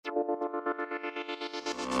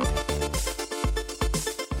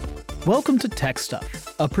Welcome to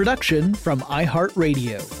TechStuff, a production from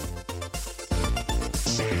iHeartRadio.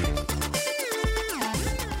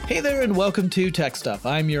 Hey there and welcome to TechStuff.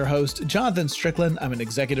 I'm your host, Jonathan Strickland. I'm an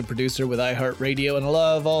executive producer with iHeartRadio and I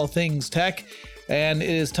love all things tech. And it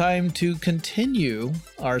is time to continue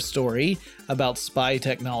our story about spy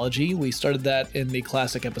technology. We started that in the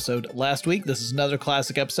classic episode last week. This is another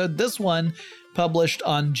classic episode. This one published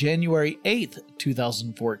on January 8th,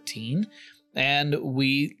 2014. And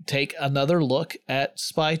we take another look at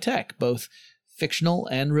spy tech, both fictional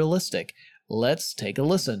and realistic. Let's take a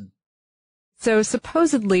listen. So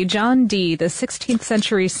supposedly John Dee, the 16th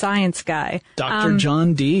century science guy, Dr.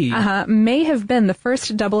 John Dee, may have been the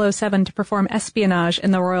first 007 to perform espionage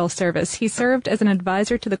in the royal service. He served as an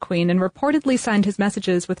advisor to the Queen and reportedly signed his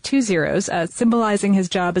messages with 2 zeros, symbolizing his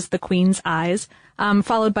job as the Queen's eyes,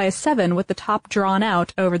 followed by a 7 with the top drawn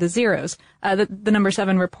out over the zeros. The number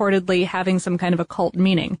 7 reportedly having some kind of occult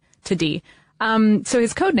meaning to Dee. So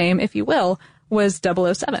his code name, if you will, was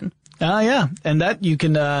 007. Yeah, and that you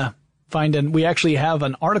can find, and we actually have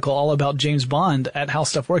an article all about James Bond at How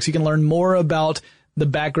Stuff Works. You can learn more about the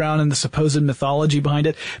background and the supposed mythology behind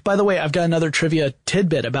it. By the way, I've got another trivia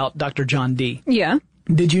tidbit about Dr. John Dee. Yeah.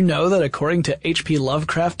 Did you know that according to H.P.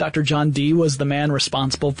 Lovecraft, Dr. John Dee was the man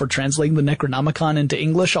responsible for translating the Necronomicon into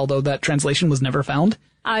English, although that translation was never found?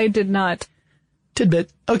 I did not.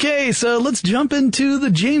 Tidbit. Okay, so let's jump into the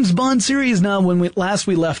James Bond series now. When we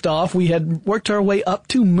left off, we had worked our way up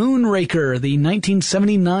to Moonraker, the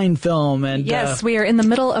 1979 film. And yes, we are in the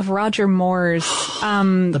middle of Roger Moore's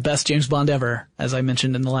the best James Bond ever, as I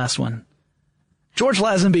mentioned in the last one. George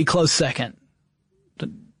Lazenby close second.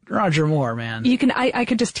 Roger Moore, man. I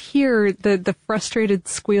could just hear the frustrated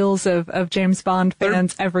squeals of James Bond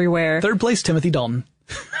fans everywhere. Third place, Timothy Dalton.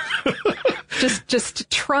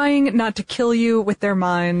 just trying not to kill you with their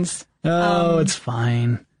minds. Oh, it's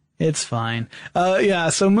fine. It's fine. Yeah,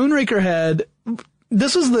 so Moonraker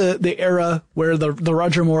this was the era where the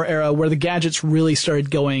Roger Moore era where the gadgets really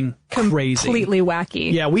started going crazy. Completely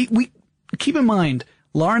wacky. Yeah, we keep in mind,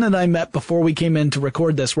 Lauren and I met before we came in to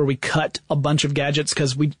record this, where we cut a bunch of gadgets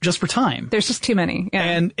because just for time. There's just too many. Yeah.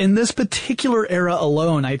 And in this particular era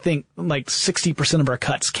alone, I think like 60% of our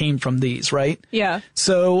cuts came from these, right? Yeah.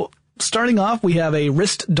 So starting off, we have a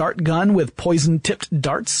wrist dart gun with poison-tipped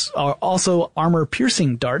darts, also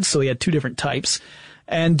armor-piercing darts, so we had 2 different types.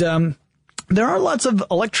 And there are lots of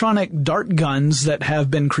electronic dart guns that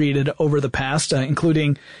have been created over the past,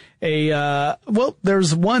 including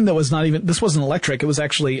there's one that was this wasn't electric, it was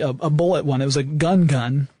actually a bullet one. It was a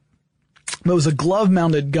gun. It was a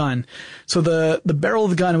glove-mounted gun. So the barrel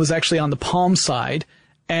of the gun was actually on the palm side,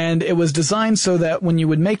 and it was designed so that when you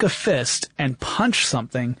would make a fist and punch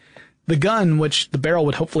something, the gun, which the barrel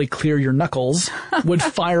would hopefully clear your knuckles, would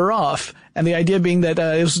fire off. And the idea being that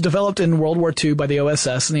it was developed in World War II by the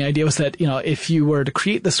OSS, and the idea was that, if you were to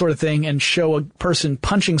create this sort of thing and show a person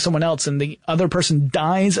punching someone else and the other person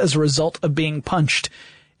dies as a result of being punched,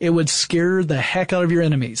 it would scare the heck out of your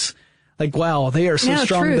enemies. Like, wow, they are so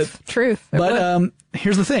strong. Truth. But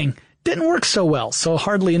here's the thing. Didn't work so well, so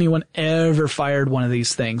hardly anyone ever fired one of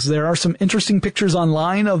these things. There are some interesting pictures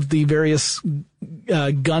online of the various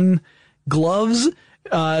gun gloves.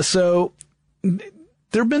 So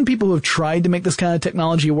there have been people who have tried to make this kind of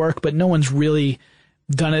technology work, but no one's really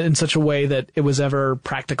done it in such a way that it was ever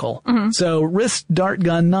practical. Mm-hmm. So wrist dart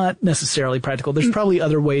gun, not necessarily practical. There's probably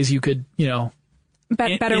other ways you could,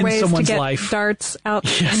 better ways to get life. Darts out.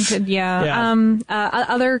 Yes.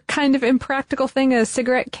 Other kind of impractical thing, a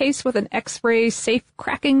cigarette case with an X-ray safe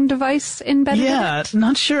cracking device embedded in it.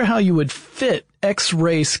 Not sure how you would fit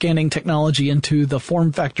X-ray scanning technology into the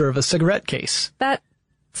form factor of a cigarette case. That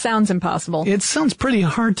sounds impossible. It sounds pretty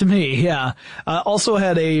hard to me, yeah. Also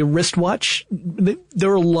had a wristwatch. There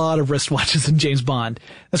were a lot of wristwatches in James Bond.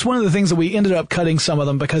 That's one of the things that we ended up cutting some of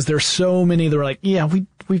them because there's so many that were like, yeah,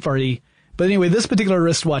 we've already... But anyway, this particular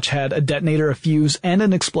wristwatch had a detonator, a fuse, and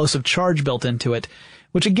an explosive charge built into it,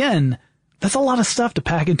 which again, that's a lot of stuff to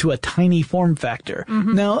pack into a tiny form factor.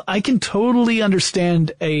 Mm-hmm. Now, I can totally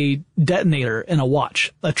understand a detonator in a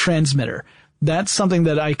watch, a transmitter. That's something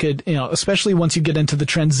that I could, especially once you get into the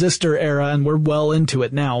transistor era, and we're well into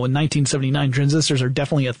it now. In 1979, transistors are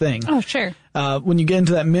definitely a thing. Oh, sure. When you get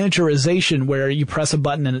into that miniaturization where you press a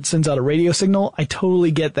button and it sends out a radio signal, I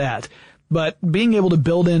totally get that. But being able to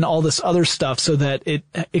build in all this other stuff so that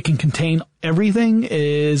it can contain everything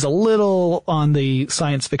is a little on the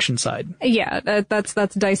science fiction side. Yeah, that's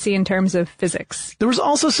dicey in terms of physics. There was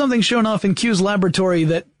also something shown off in Q's laboratory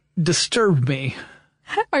that disturbed me.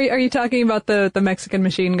 Are you talking about the Mexican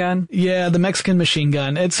machine gun? Yeah, the Mexican machine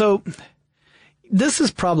gun. And so this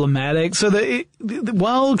is problematic. So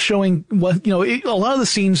while showing what, a lot of the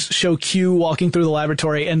scenes show Q walking through the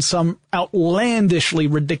laboratory and some outlandishly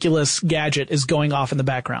ridiculous gadget is going off in the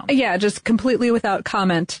background. Yeah, just completely without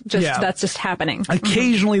comment. That's just happening.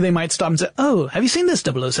 Occasionally they might stop and say, "Oh, have you seen this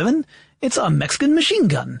 007? It's a Mexican machine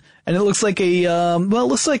gun." And it looks like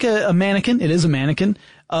a mannequin. It is a mannequin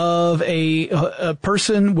of a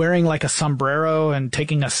person wearing like a sombrero and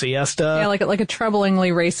taking a siesta. Yeah, like a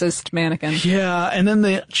troublingly racist mannequin. Yeah, and then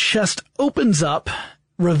the chest opens up,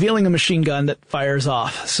 revealing a machine gun that fires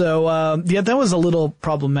off. So, that was a little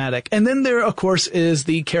problematic. And then there, of course, is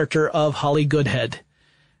the character of Holly Goodhead,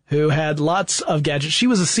 who had lots of gadgets. She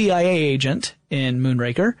was a CIA agent in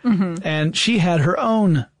Moonraker, and she had her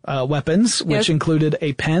own weapons, which included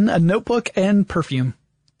a pen, a notebook, and perfume.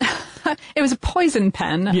 It was a poison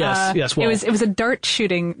pen. Yes. Well, it was a dart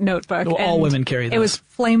shooting notebook. Well, all women carry those. It was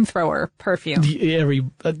flamethrower perfume.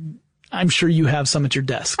 I'm sure you have some at your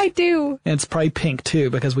desk. I do. And it's probably pink too,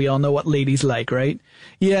 because we all know what ladies like, right?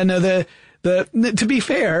 Yeah, no, to be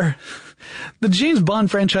fair, the James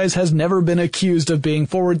Bond franchise has never been accused of being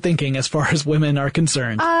forward-thinking as far as women are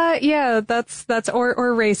concerned. Yeah, that's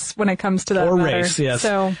or race when it comes to that or matter. Race, yes.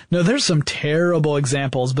 So no, there's some terrible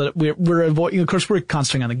examples, but we're avoiding. Of course, we're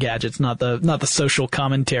concentrating on the gadgets, not the social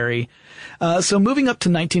commentary. So moving up to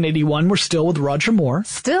 1981, we're still with Roger Moore.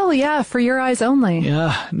 Still, yeah, for your eyes only.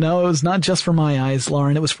 Yeah, no, it was not just for my eyes,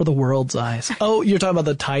 Lauren. It was for the world's eyes. Oh, you're talking about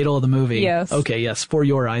the title of the movie. Yes. Okay, yes, for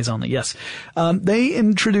your eyes only. Yes. They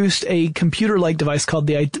introduced a computer-like device called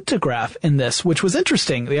the identigraph in this, which was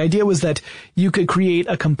interesting. The idea was that you could create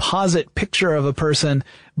a composite picture of a person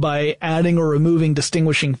by adding or removing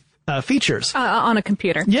distinguishing features. On a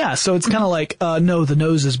computer. Yeah, so it's kind of like, no, the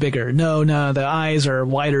nose is bigger. No, the eyes are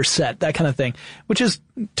wider set, that kind of thing, which is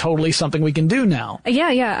totally something we can do now.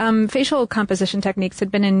 Yeah. Facial composition techniques had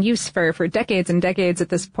been in use for decades and decades at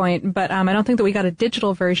this point, but I don't think that we got a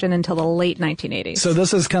digital version until the late 1980s. So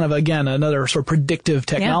this is kind of, again, another sort of predictive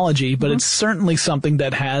technology, but it's certainly something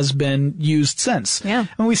that has been used since. Yeah.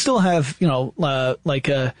 And we still have,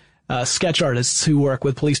 sketch artists who work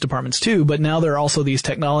with police departments too, but now there are also these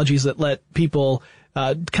technologies that let people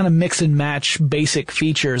kind of mix and match basic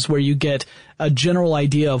features where you get a general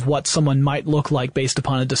idea of what someone might look like based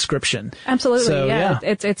upon a description. Absolutely, so, yeah.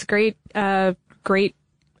 It's great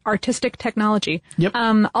artistic technology. Yep.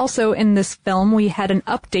 Also in this film, we had an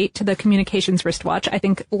update to the communications wristwatch. I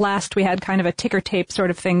think last we had kind of a ticker tape sort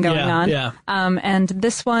of thing going on. Yeah. And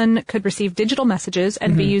this one could receive digital messages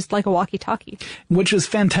and be used like a walkie-talkie. Which was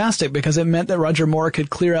fantastic because it meant that Roger Moore could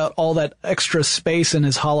clear out all that extra space in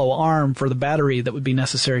his hollow arm for the battery that would be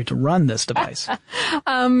necessary to run this device.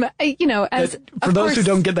 For those who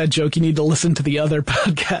don't get that joke, you need to listen to the other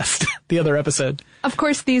podcast, the other episode. Of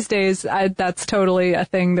course, these days, that's totally a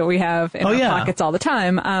thing that we have in our pockets all the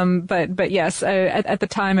time. But yes, at the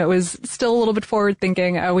time it was still a little bit forward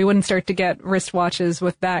thinking. We wouldn't start to get wristwatches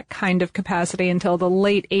with that kind of capacity until the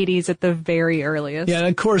late 80s at the very earliest. Yeah, and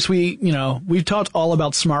of course we've talked all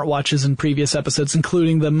about smartwatches in previous episodes,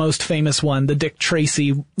 including the most famous one, the Dick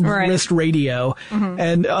Tracy wrist radio.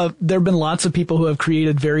 And there have been lots of people who have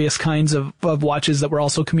created various kinds of watches that were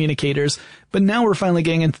also communicators. But now we're finally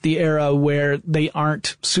getting into the era where they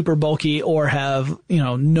aren't super bulky or have,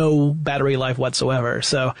 no battery life whatsoever.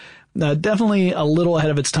 So definitely a little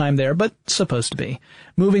ahead of its time there, but supposed to be.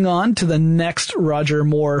 Moving on to the next Roger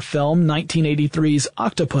Moore film, 1983's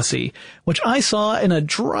Octopussy, which I saw in a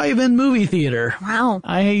drive-in movie theater. Wow.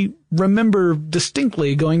 I remember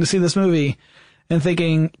distinctly going to see this movie and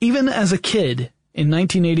thinking, even as a kid in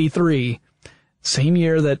 1983, same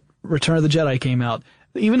year that Return of the Jedi came out,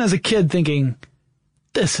 even as a kid thinking,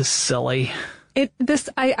 this is silly.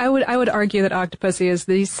 I would argue that Octopussy is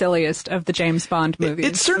the silliest of the James Bond movies.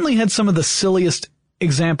 It certainly had some of the silliest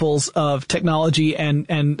examples of technology and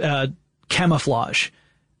camouflage,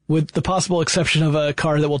 with the possible exception of a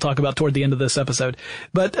car that we'll talk about toward the end of this episode.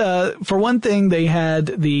 But for one thing, they had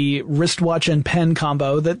the wristwatch and pen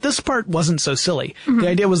combo. That this part wasn't so silly. The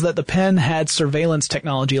idea was that the pen had surveillance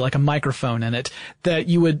technology, like a microphone in it, that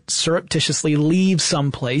you would surreptitiously leave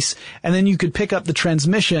someplace, and then you could pick up the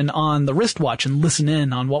transmission on the wristwatch and listen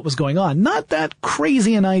in on what was going on. Not that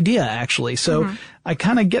crazy an idea, actually. So I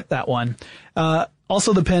kind of get that one.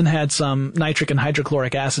 Also, the pen had some nitric and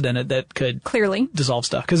hydrochloric acid in it that could clearly dissolve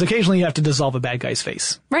stuff. Because occasionally you have to dissolve a bad guy's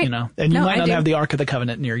face. Right. And you might not have the Ark of the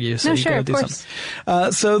Covenant near you. So no, you sure, gotta of do course.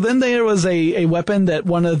 something. So then there was a weapon that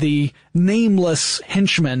one of the nameless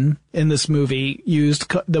henchmen in this movie used.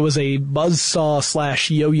 There was a buzzsaw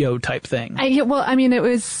 / yo-yo type thing. I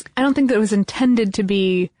don't think that it was intended to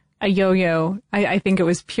be a yo-yo. I think it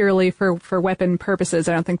was purely for weapon purposes.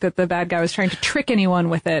 I don't think that the bad guy was trying to trick anyone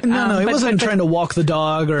with it. No, he wasn't trying to walk the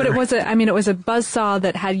dog or... But it was a buzzsaw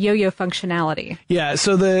that had yo-yo functionality. Yeah,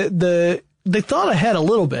 so they thought ahead a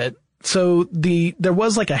little bit. So there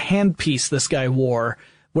was like a handpiece this guy wore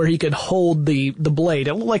where he could hold the blade.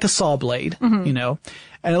 It looked like a saw blade, you know,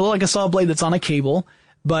 and it looked like a saw blade that's on a cable.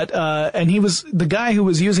 But, and the guy who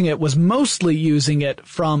was using it was mostly using it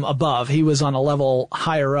from above. He was on a level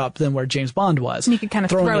higher up than where James Bond was. And you could kind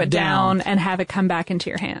of throw it down and have it come back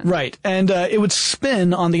into your hand. Right. And, it would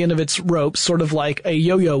spin on the end of its rope, sort of like a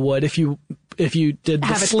yo-yo would if you did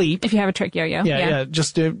the sleep. If you have a trick yo-yo. Yeah.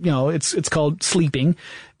 Just, you know, it's called sleeping.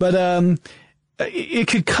 But, it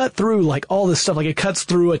could cut through like all this stuff. Like it cuts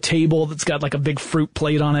through a table that's got like a big fruit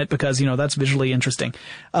plate on it because, you know, that's visually interesting.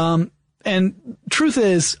 And truth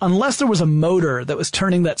is, unless there was a motor that was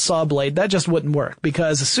turning that saw blade, that just wouldn't work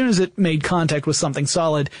because as soon as it made contact with something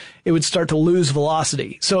solid, it would start to lose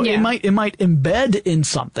velocity. So it might embed in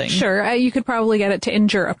something. Sure. You could probably get it to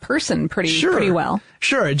injure a person pretty well.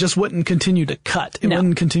 Sure. It just wouldn't continue to cut. It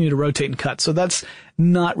wouldn't continue to rotate and cut. So that's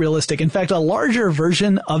not realistic. In fact, a larger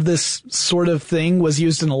version of this sort of thing was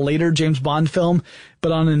used in a later James Bond film,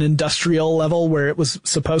 but on an industrial level where it was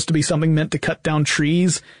supposed to be something meant to cut down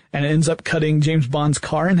trees, and it ends up cutting James Bond's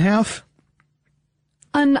car in half.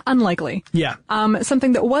 Unlikely. Yeah.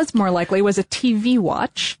 Something that was more likely was a TV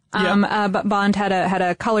watch. But Bond had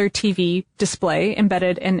a color TV display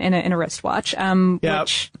embedded in a wristwatch.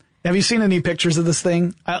 Which... Have you seen any pictures of this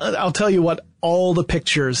thing? I'll tell you what, all the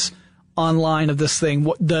pictures online of this thing,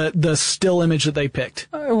 the still image that they picked.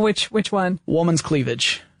 Which one? Woman's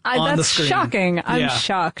cleavage. On the screen. That's shocking. I'm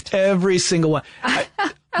shocked. Every single one.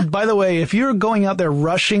 By the way, if you're going out there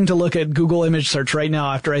rushing to look at Google image search right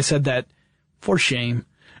now after I said that, for shame.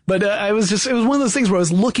 But it was one of those things where I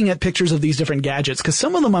was looking at pictures of these different gadgets because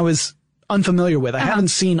some of them I was unfamiliar with. I haven't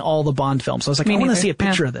seen all the Bond films. So I was like, I want to see a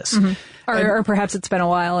picture of this. Mm-hmm. Or perhaps it's been a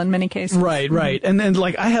while in many cases. Right. And then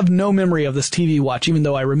like I have no memory of this TV watch, even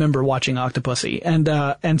though I remember watching Octopussy.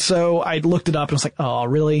 And so I looked it up and was like, oh,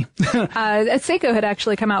 really? Seiko had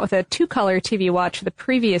actually come out with a 2-color TV watch the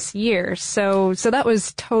previous year. So that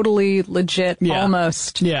was totally legit,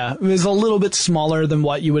 almost. Yeah. It was a little bit smaller than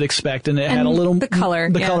what you would expect. And it had a little... The color.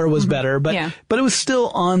 The color was better. But it was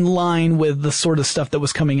still on line with the sort of stuff that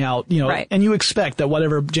was coming out, you know. Right. And you expect that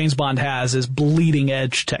whatever James Bond has is bleeding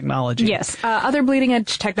edge technology. Yes. Other bleeding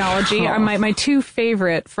edge technology are my two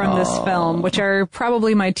favorite from this film, which are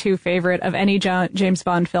probably my two favorite of any James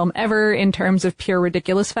Bond film ever in terms of pure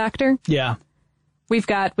ridiculous factor. Yeah. We've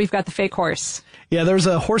got the fake horse. Yeah, there's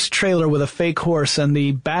a horse trailer with a fake horse, and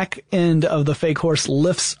the back end of the fake horse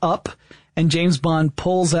lifts up, and James Bond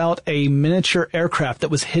pulls out a miniature aircraft that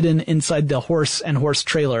was hidden inside the horse and horse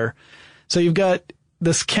trailer. So you've got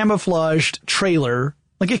this camouflaged trailer.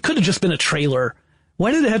 Like, it could have just been a trailer.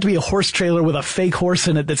 Why did it have to be a horse trailer with a fake horse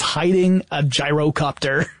in it that's hiding a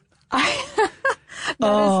gyrocopter?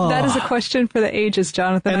 That is a question for the ages,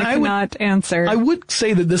 Jonathan. I cannot answer. I would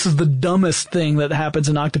say that this is the dumbest thing that happens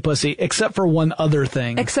in Octopussy, except for one other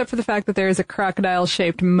thing. Except for the fact that there is a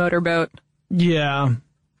crocodile-shaped motorboat. Yeah.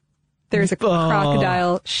 There's a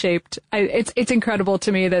crocodile-shaped... It's incredible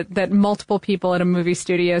to me that multiple people at a movie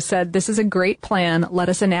studio said, this is a great plan, let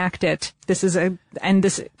us enact it. And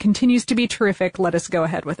this continues to be terrific, let us go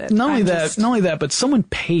ahead with it. Not only that, but someone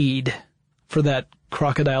paid for that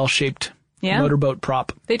crocodile-shaped motorboat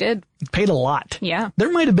prop. They did. Paid a lot. Yeah.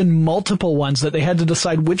 There might have been multiple ones that they had to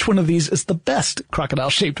decide which one of these is the best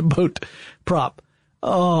crocodile-shaped boat prop.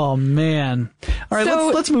 Oh, man. All right, so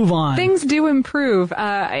let's move on. Things do improve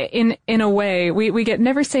in a way. We get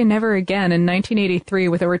Never Say Never Again in 1983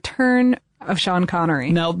 with a return of Sean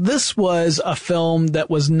Connery. Now, this was a film that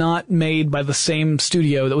was not made by the same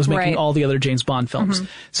studio that was making all the other James Bond films.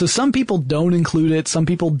 Mm-hmm. So some people don't include it, some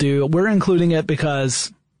people do. We're including it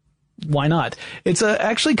because why not? It's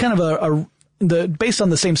actually kind of based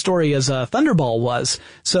on the same story as Thunderball was.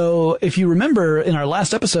 So if you remember in our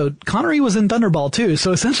last episode, Connery was in Thunderball too.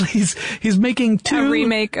 So essentially he's making a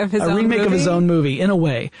remake of his own movie in a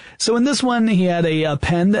way. So in this one, he had a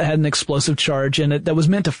pen that had an explosive charge in it that was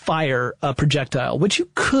meant to fire a projectile, which you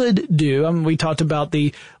could do. I mean, we talked about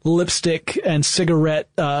the lipstick and cigarette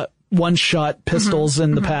one-shot pistols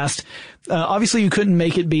in the past. Obviously, you couldn't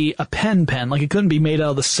make it be a pen. Like, it couldn't be made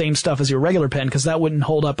out of the same stuff as your regular pen, because that wouldn't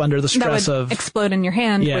hold up under the stress that would of... explode in your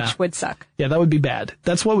hand, which would suck. Yeah, that would be bad.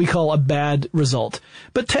 That's what we call a bad result.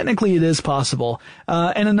 But technically, it is possible.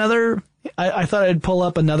 And another... I thought I'd pull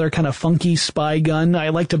up another kind of funky spy gun. I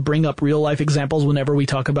like to bring up real-life examples whenever we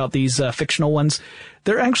talk about these fictional ones.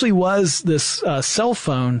 There actually was this cell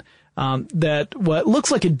phone that what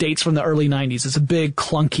looks like it dates from the early 90s. It's a big,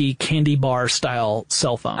 clunky, candy bar style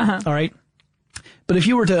cell phone. All right. But if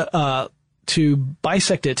you were to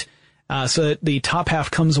bisect it, so that the top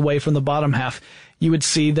half comes away from the bottom half, you would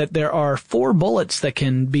see that there are 4 bullets that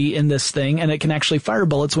can be in this thing, and it can actually fire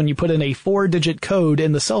bullets. When you put in a 4-digit code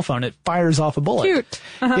in the cell phone, it fires off a bullet. Cute.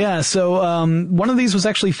 Yeah, so one of these was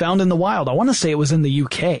actually found in the wild. I want to say it was in the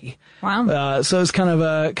UK. Wow. So it's kind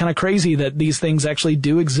of crazy that these things actually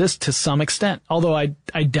do exist to some extent, although I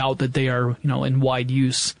doubt that they are, in wide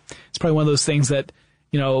use. It's probably one of those things that,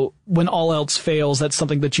 when all else fails, that's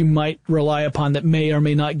something that you might rely upon that may or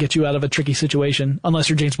may not get you out of a tricky situation, unless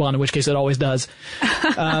you're James Bond, in which case it always does.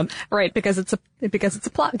 Right, because it's a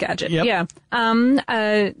plot gadget. Yep. Yeah.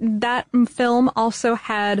 That film also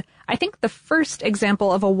had, I think, the first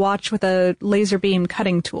example of a watch with a laser beam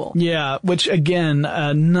cutting tool. Yeah, which again,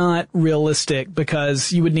 not realistic,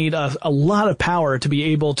 because you would need a lot of power to be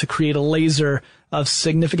able to create a laser of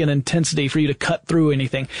significant intensity for you to cut through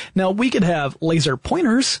anything. Now, we could have laser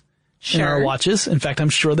pointers in our watches. In fact, I'm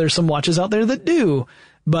sure there's some watches out there that do.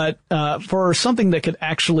 But for something that could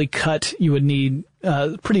actually cut, you would need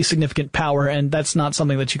pretty significant power, and that's not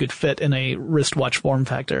something that you could fit in a wristwatch form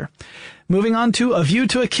factor. Moving on to A View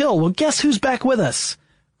to a Kill. Well, guess who's back with us?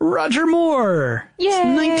 Roger Moore. Yay! It's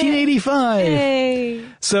 1985. Yay!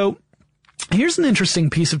 So here's an interesting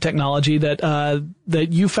piece of technology that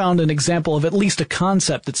you found an example of, at least a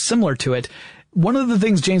concept that's similar to it. One of the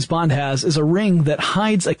things James Bond has is a ring that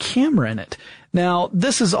hides a camera in it. Now,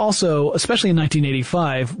 this is also, especially in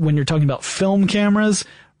 1985, when you're talking about film cameras,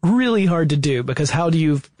 really hard to do, because how do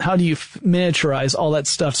you miniaturize all that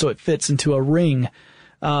stuff so it fits into a ring?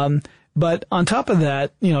 But on top of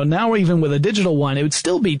that, now even with a digital one, it would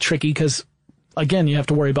still be tricky, because again, you have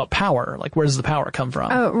to worry about power. Like, where does the power come from?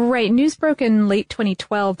 Oh, right. News broke in late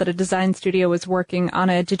 2012 that a design studio was working on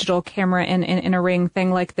a digital camera in a ring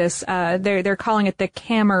thing like this. They're calling it the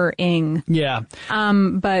Camera-ing. Yeah.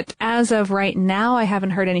 But as of right now, I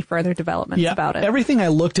haven't heard any further developments about it. Everything I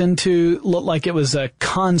looked into looked like it was a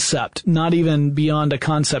concept, not even beyond a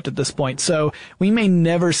concept at this point. So we may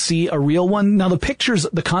never see a real one. Now, the pictures,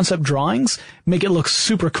 the concept drawings, make it look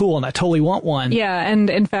super cool, and I totally want one. Yeah, and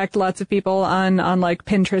in fact, lots of people on like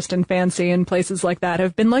Pinterest and Fancy and places like that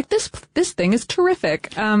have been like, this thing is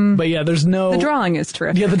terrific. But yeah, the drawing is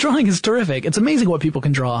terrific. Yeah, the drawing is terrific. It's amazing what people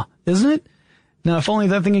can draw, isn't it? Now, if only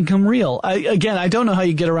that thing can come real. I don't know how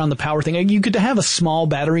you get around the power thing. You could have a small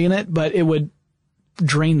battery in it, but it would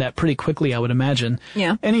drain that pretty quickly, I would imagine.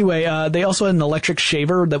 Yeah. Anyway, they also had an electric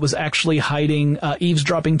shaver that was actually hiding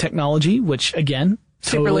eavesdropping technology, which again,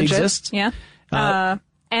 super totally legit. exists. Yeah.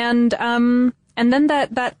 And then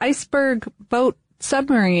that iceberg boat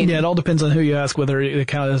submarine. Yeah, it all depends on who you ask, whether it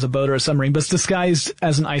counts as a boat or a submarine, but it's disguised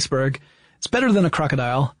as an iceberg. It's better than a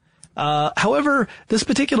crocodile. However, this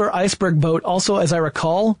particular iceberg boat also, as I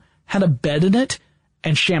recall, had a bed in it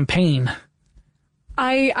and champagne.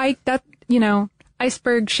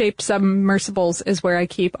 Iceberg-shaped submersibles is where I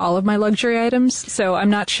keep all of my luxury items, so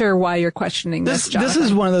I'm not sure why you're questioning this, Jonathan. This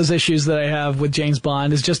is one of those issues that I have with James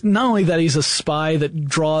Bond, is just not only that he's a spy that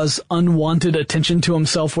draws unwanted attention to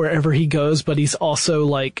himself wherever he goes, but he's also,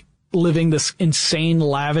 like, living this insane,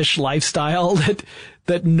 lavish lifestyle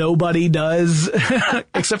that nobody does,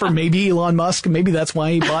 except for maybe Elon Musk. Maybe that's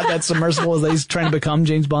why he bought that submersible, is that he's trying to become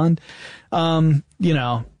James Bond.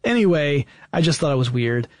 Anyway, I just thought it was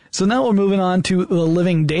weird. So now we're moving on to The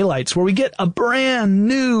Living Daylights, where we get a brand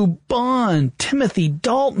new Bond, Timothy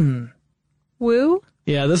Dalton. Woo?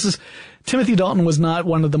 Yeah, Timothy Dalton was not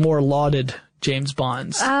one of the more lauded James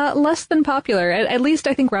Bonds. Less than popular. At least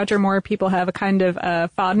I think Roger Moore people have a kind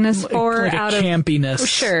of fondness for, like out a campiness. Of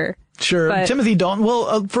sure. But Timothy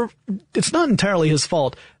Dalton, it's not entirely his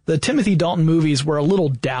fault. The Timothy Dalton movies were a little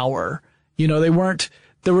dour.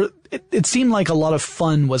 It seemed like a lot of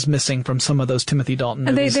fun was missing from some of those Timothy Dalton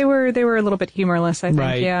movies. They were a little bit humorless, I think.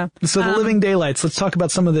 Right. Yeah. So The Living Daylights, let's talk about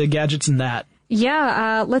some of the gadgets in that.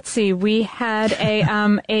 Yeah, let's see. We had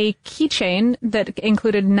a keychain that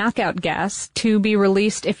included knockout gas to be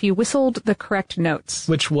released if you whistled the correct notes.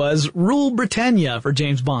 Which was Rule Britannia for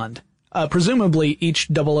James Bond. Presumably each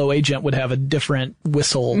 00 agent would have a different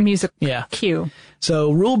whistle. Music yeah. cue.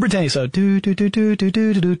 So Rule Britannia, so do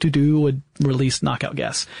would release knockout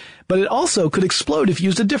gas. But it also could explode if you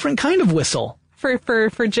used a different kind of whistle.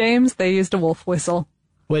 For James, they used a wolf whistle.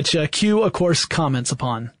 Which Q, of course, comments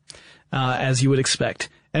upon, as you would expect.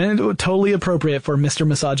 And it was totally appropriate for Mr.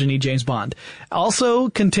 Misogyny James Bond. Also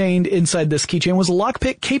contained inside this keychain was a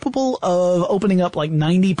lockpick capable of opening up like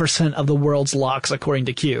 90% of the world's locks, according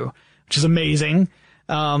to Q, which is amazing.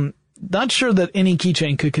 not sure that any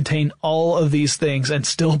keychain could contain all of these things and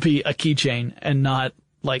still be a keychain and not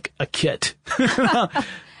like a kit.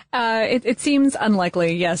 It seems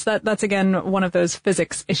unlikely. Yes, that's again one of those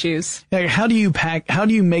physics issues. Like, how do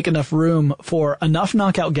you make enough room for enough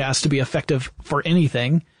knockout gas to be effective for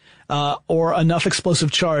anything, or enough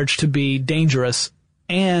explosive charge to be dangerous,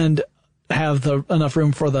 and have enough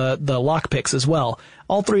room for the lockpicks as well?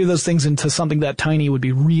 All three of those things into something that tiny would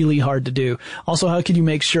be really hard to do. Also, how can you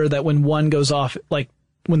make sure that when one goes off, like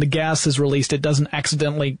when the gas is released, it doesn't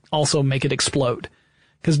accidentally also make it explode?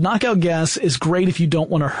 Because knockout gas is great if you don't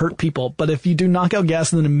want to hurt people, but if you do knockout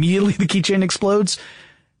gas and then immediately the keychain explodes,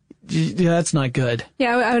 yeah, that's not good.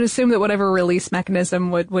 Yeah, I would assume that whatever release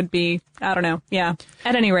mechanism would be, I don't know. Yeah.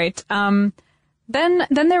 At any rate, then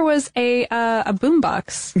there was a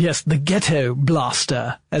boombox. Yes, the ghetto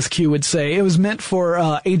blaster, as Q would say. It was meant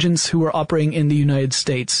for agents who were operating in the United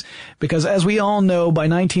States, because as we all know, by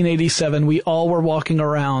 1987, we all were walking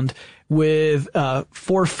around with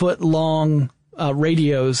 4-foot long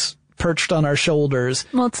radios perched on our shoulders.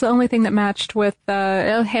 Well, it's the only thing that matched with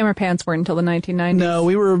hammer pants weren't until the 1990s. No,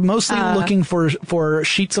 we were mostly looking for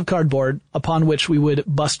sheets of cardboard upon which we would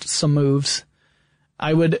bust some moves.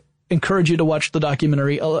 I would encourage you to watch the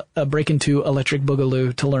documentary Break Into Electric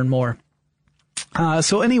Boogaloo to learn more.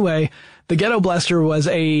 So anyway, the Ghetto Blaster was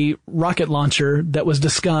a rocket launcher that was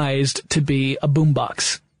disguised to be a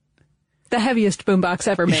boombox. The heaviest boombox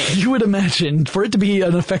ever made. You would imagine, for it to be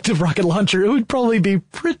an effective rocket launcher, it would probably be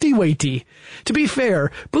pretty weighty. To be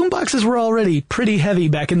fair, boomboxes were already pretty heavy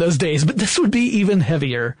back in those days, but this would be even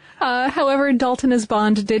heavier. However, Dalton as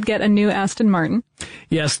Bond did get a new Aston Martin.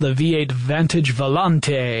 Yes, the V8 Vantage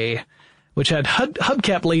Volante, which had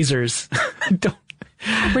hubcap lasers.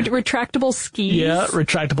 Retractable skis. Yeah,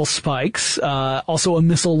 retractable spikes. Also a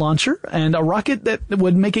missile launcher, and a rocket that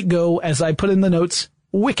would make it go, as I put in the notes,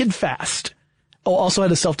 wicked fast. Oh, also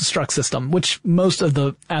had a self-destruct system, which most of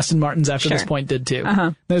the Aston Martins after this point did too.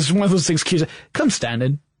 There's one of those things, come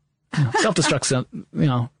standard. Self-destruct,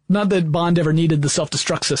 not that Bond ever needed the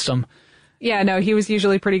self-destruct system. Yeah, no, he was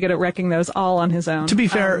usually pretty good at wrecking those all on his own. To be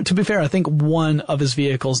fair, I think one of his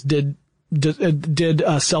vehicles did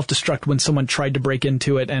self-destruct when someone tried to break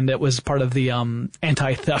into it, and it was part of the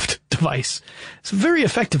anti-theft device. It's a very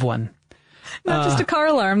effective one. Not just a car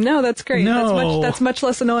alarm. No, that's great. No. That's much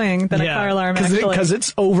less annoying than a car alarm, actually. Because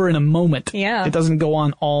it's over in a moment. Yeah. It doesn't go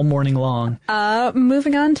on all morning long.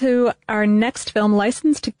 Moving on to our next film,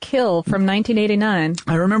 License to Kill from 1989.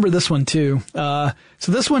 I remember this one, too. So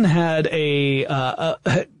this one had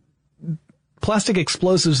a plastic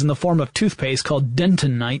explosives in the form of toothpaste called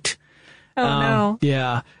Dentonite. Oh, no.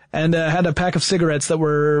 Yeah. And had a pack of cigarettes that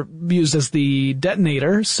were used as the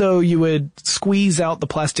detonator. So you would squeeze out the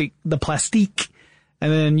plastique,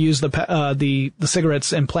 and then use the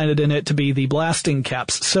cigarettes implanted in it to be the blasting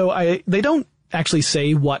caps. So they don't actually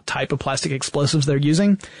say what type of plastic explosives they're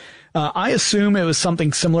using. I assume it was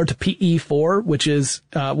something similar to PE4, which is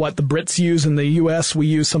what the Brits use in the US. We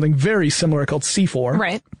use something very similar called C4.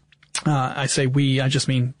 Right. I say we, I just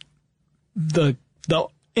mean the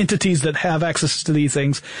entities that have access to these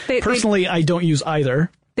things. Personally, I don't use either.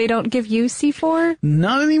 They don't give you C4?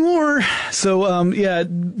 Not anymore. So,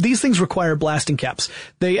 these things require blasting caps.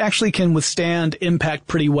 They actually can withstand impact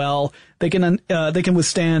pretty well. They can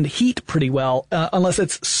withstand heat pretty well, unless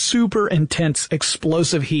it's super intense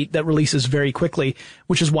explosive heat that releases very quickly,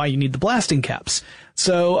 which is why you need the blasting caps.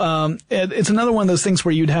 So, it's another one of those things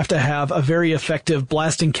where you'd have to have a very effective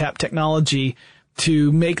blasting cap technology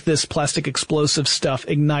to make this plastic explosive stuff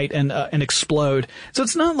ignite and explode. So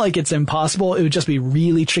it's not like it's impossible. It would just be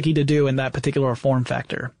really tricky to do in that particular form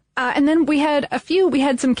factor. And then we had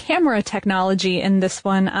some camera technology in this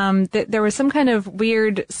one. There was some kind of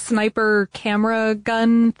weird sniper camera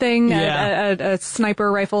gun thing, yeah. a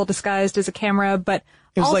sniper rifle disguised as a camera, but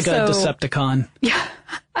it was also, like a Decepticon. Yeah.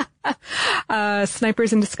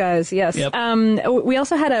 Snipers in disguise. Yes. Yep. We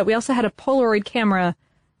also had a Polaroid camera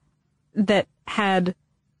that had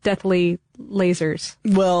deathly lasers.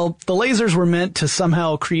 Well, the lasers were meant to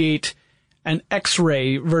somehow create an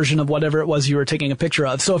X-ray version of whatever it was you were taking a picture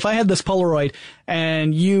of. So if I had this Polaroid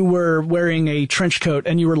and you were wearing a trench coat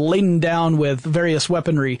and you were laden down with various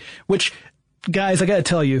weaponry, which, guys, I gotta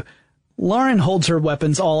tell you, Lauren holds her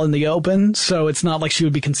weapons all in the open, so it's not like she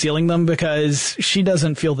would be concealing them because she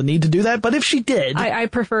doesn't feel the need to do that. But if she did, I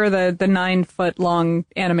prefer the 9-foot long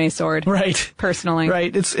anime sword. Right. Personally.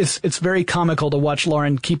 Right. It's very comical to watch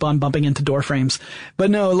Lauren keep on bumping into door frames.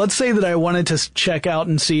 But no, let's say that I wanted to check out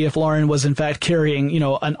and see if Lauren was in fact carrying,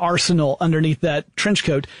 an arsenal underneath that trench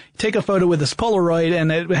coat. Take a photo with this Polaroid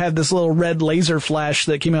and it had this little red laser flash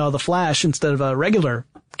that came out of the flash instead of a regular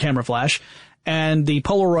camera flash, and the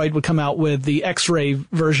Polaroid would come out with the X-ray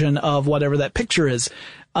version of whatever that picture is.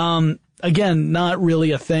 Again, not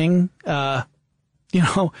really a thing.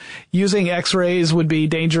 Using X-rays would be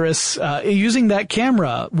dangerous. Using that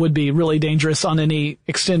camera would be really dangerous on any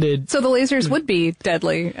extended. So the lasers would be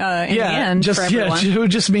deadly in the end for everyone. It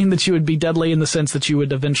would just mean that you would be deadly in the sense that you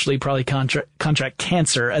would eventually probably contract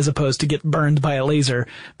cancer as opposed to get burned by a laser.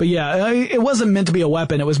 But it wasn't meant to be a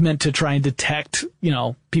weapon. It was meant to try and detect,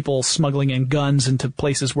 people smuggling in guns into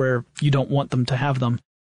places where you don't want them to have them.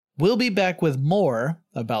 We'll be back with more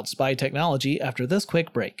about spy technology after this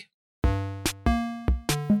quick break.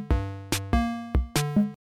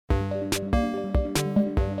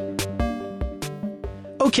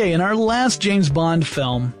 Okay, in our last James Bond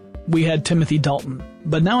film, we had Timothy Dalton.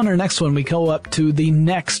 But now in our next one, we go up to the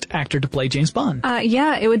next actor to play James Bond.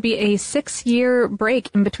 It would be a 6-year break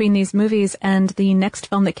in between these movies, and the next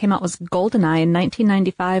film that came out was GoldenEye in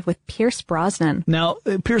 1995 with Pierce Brosnan. Now,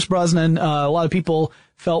 Pierce Brosnan, a lot of people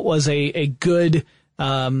felt was a good,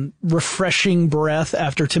 refreshing breath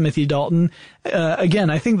after Timothy Dalton. Again,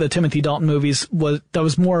 I think the Timothy Dalton movies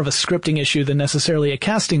was more of a scripting issue than necessarily a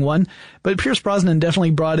casting one, but Pierce Brosnan definitely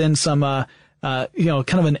brought in some, kind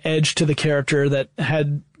of an edge to the character that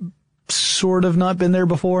had sort of not been there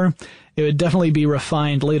before. It would definitely be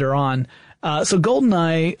refined later on. So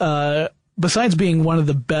GoldenEye, besides being one of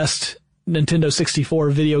the best Nintendo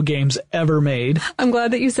 64 video games ever made. I'm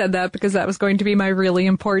glad that you said that because that was going to be my really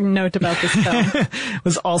important note about this film. It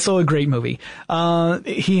was also a great movie.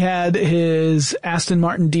 He had his Aston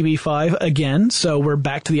Martin DB5 again, so we're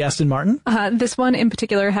back to the Aston Martin. This one in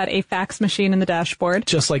particular had a fax machine in the dashboard.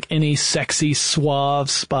 Just like any sexy, suave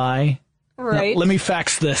spy. Right. Now, let me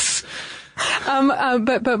fax this.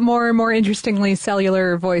 But more interestingly,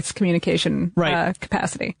 cellular voice communication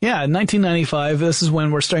capacity. Yeah, in 1995, this is when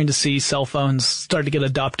we're starting to see cell phones start to get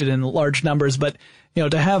adopted in large numbers. But,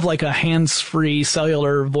 to have like a hands-free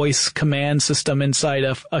cellular voice command system inside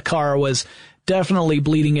of a car was definitely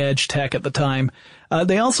bleeding edge tech at the time.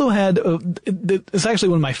 They also had, it's actually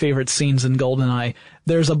one of my favorite scenes in GoldenEye.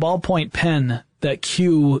 There's a ballpoint pen that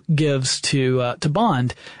Q gives to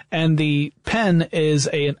Bond, and the pen is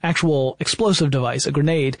an actual explosive device, a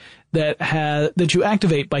grenade that you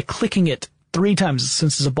activate by clicking it 3 times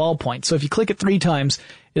since it's a ballpoint. So if you click it 3 times,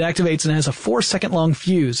 it activates and has a 4-second long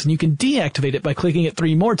fuse, and you can deactivate it by clicking it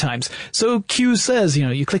 3 more times. So Q says,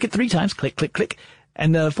 you click it 3 times, click, click, click,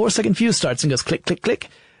 and the 4-second fuse starts and goes click, click, click,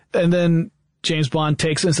 and then James Bond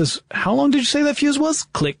takes it and says, "How long did you say that fuse was?"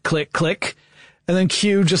 Click, click, click. And then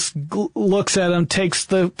Q just looks at him, takes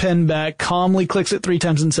the pen back, calmly clicks it 3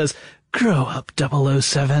 times and says, "Grow up,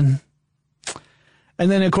 007.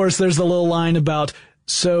 And then, of course, there's the little line about,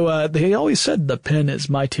 they always said the pen is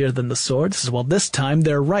mightier than the sword. Says, well, this time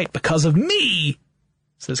they're right because of me,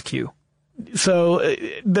 says Q. So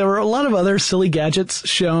there were a lot of other silly gadgets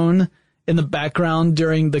shown in the background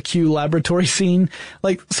during the Q laboratory scene,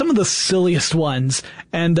 like some of the silliest ones.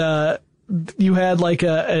 And you had like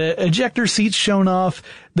a ejector seat shown off.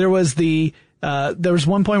 There was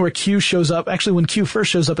one point where Q shows up. Actually, when Q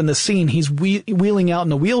first shows up in the scene, he's wheeling out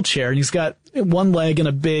in a wheelchair, and he's got one leg in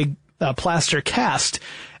a big plaster cast.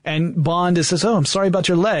 And Bond says, "Oh, I'm sorry about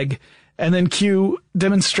your leg." And then Q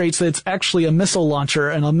demonstrates that it's actually a missile launcher,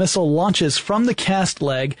 and a missile launches from the cast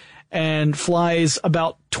leg and flies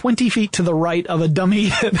about 20 feet to the right of a dummy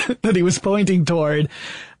that he was pointing toward.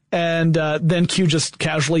 And then Q just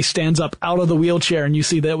casually stands up out of the wheelchair, and you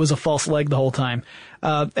see that it was a false leg the whole time.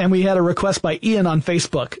 And we had a request by Ian on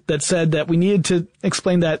Facebook that said that we needed to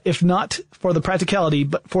explain that, if not for the practicality,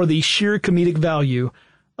 but for the sheer comedic value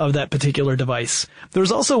of that particular device.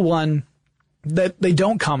 There's also one that they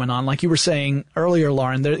don't comment on, like you were saying earlier,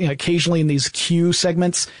 Lauren. There, occasionally in these Q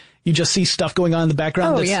segments, you just see stuff going on in the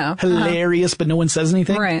background that's hilarious, but no one says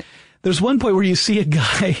anything. Right. There's one point where you see a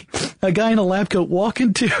guy in a lab coat walk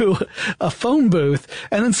into a phone booth,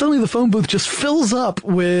 and then suddenly the phone booth just fills up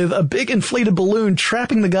with a big inflated balloon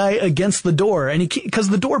trapping the guy against the door. And because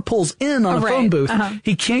the door pulls in on a phone booth,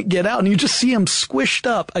 he can't get out, and you just see him squished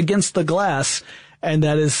up against the glass. And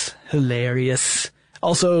that is hilarious.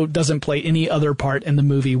 Also doesn't play any other part in the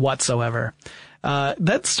movie whatsoever.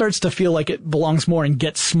 That starts to feel like it belongs more in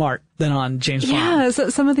Get Smart than on James Bond. Yeah, so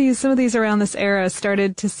some of these around this era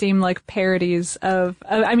started to seem like parodies of,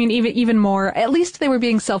 even more, at least they were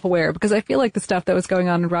being self-aware, because I feel like the stuff that was going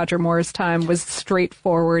on in Roger Moore's time was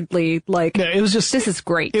straightforwardly like, yeah, it was just, this is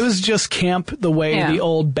great. It was just camp the way the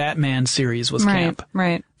old Batman series was camp.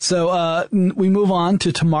 Right. So, we move on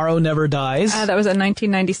to Tomorrow Never Dies. That was a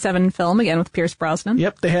 1997 film, again with Pierce Brosnan.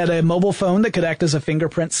 Yep, they had a mobile phone that could act as a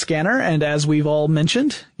fingerprint scanner, and as we've all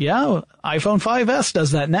mentioned, yeah, iPhone 5S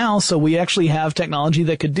does that now. So we actually have technology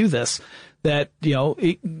that could do this. That,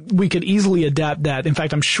 we could easily adapt that. In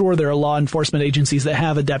fact, I'm sure there are law enforcement agencies that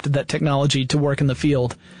have adapted that technology to work in the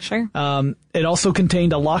field. Sure. It also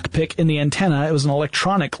contained a lockpick in the antenna. It was an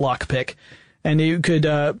electronic lockpick. And you could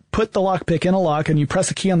put the lockpick in a lock, and you press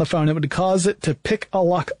a key on the phone. It would cause it to pick a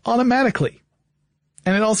lock automatically.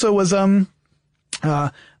 And it also was a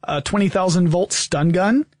 20,000 volt stun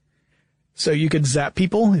gun. So you could zap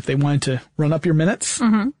people if they wanted to run up your minutes.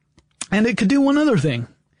 Mm-hmm. And it could do one other thing.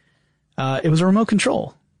 It was a remote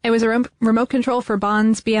control. It was a remote control for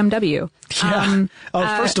Bond's BMW. Yeah.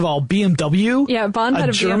 First of all, BMW? Yeah, Bond had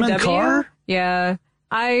a German BMW. car? Yeah.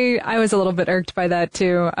 I was a little bit irked by that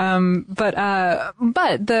too. But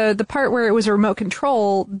the part where it was a remote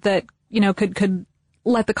control that, could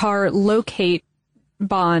let the car locate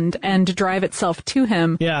Bond and drive itself to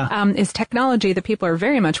him, is technology that people are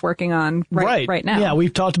very much working on right now. Yeah,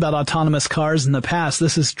 we've talked about autonomous cars in the past.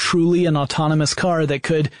 This is truly an autonomous car that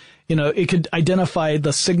could, it could identify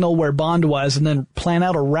the signal where Bond was and then plan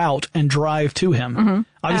out a route and drive to him. Mm-hmm.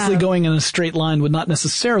 Obviously, going in a straight line would not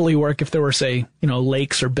necessarily work if there were, say,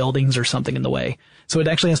 lakes or buildings or something in the way. So it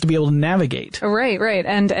actually has to be able to navigate. Right.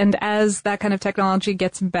 And as that kind of technology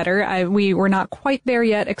gets better, we're not quite there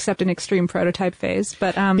yet, except in extreme prototype phase.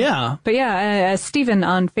 But Stephen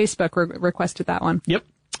on Facebook requested that one. Yep.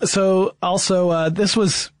 So also, this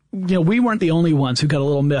was, we weren't the only ones who got a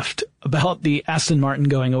little miffed about the Aston Martin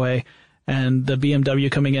going away and the BMW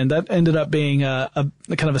coming in. That ended up being a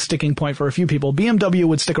kind of a sticking point for a few people. BMW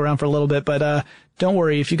would stick around for a little bit, but don't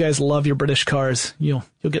worry, if you guys love your British cars, you'll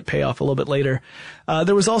get payoff a little bit later.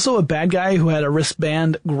 There was also a bad guy who had a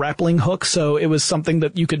wristband grappling hook, so it was something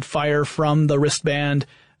that you could fire from the wristband.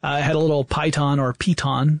 It had a little python or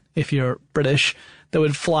piton, if you're British, that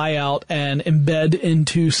would fly out and embed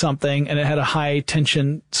into something, and it had a high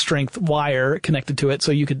tension strength wire connected to it,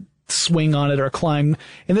 so you could swing on it or climb.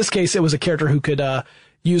 In this case, it was a character who could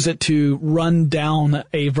use it to run down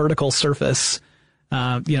a vertical surface,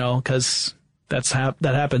 because that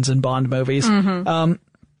happens in Bond movies. Mm-hmm.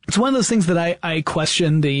 It's one of those things that I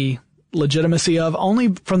question the legitimacy of,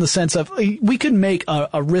 only from the sense of we could make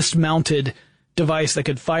a wrist-mounted device that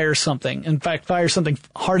could fire something. In fact, fire something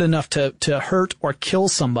hard enough to hurt or kill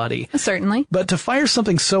somebody. Certainly. But to fire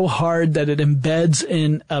something so hard that it embeds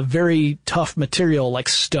in a very tough material like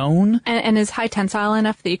stone. And is high tensile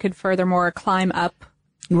enough that you could furthermore climb up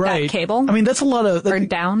that cable. I mean, that's a lot of... or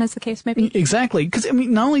down, as the case may be. Exactly. Because,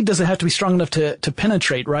 not only does it have to be strong enough to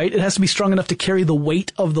penetrate, right? It has to be strong enough to carry the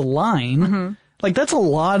weight of the line. Mm-hmm. Like, that's a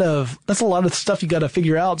lot of stuff you gotta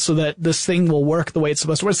figure out so that this thing will work the way it's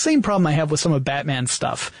supposed to work. It's the same problem I have with some of Batman's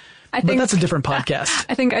stuff. But that's a different podcast.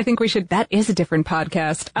 I think we should, that is a different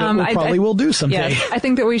podcast. We probably will do someday. Yeah, I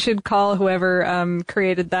think that we should call whoever,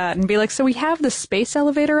 created that and be like, so we have the space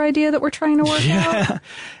elevator idea that we're trying to work out.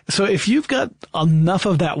 So if you've got enough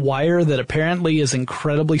of that wire that apparently is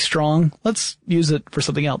incredibly strong, let's use it for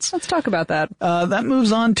something else. Let's talk about that. That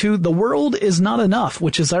moves on to the world is not enough,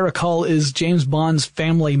 which, as I recall, is James Bond's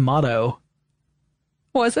family motto.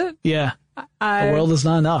 Was it? Yeah. The world is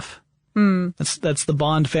not enough. That's the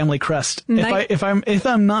Bond family crest. If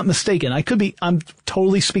I'm not mistaken, I'm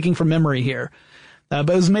totally speaking from memory here. But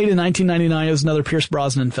it was made in 1999. It was another Pierce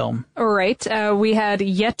Brosnan film. Right. We had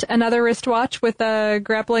yet another wristwatch with a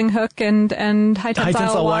grappling hook and high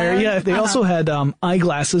tensile wire. Yeah. They also had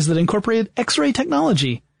eyeglasses that incorporated X-ray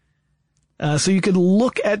technology. So you could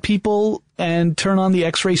look at people and turn on the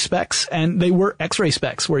X-ray specs, and they were X-ray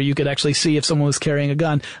specs where you could actually see if someone was carrying a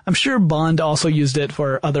gun. I'm sure Bond also used it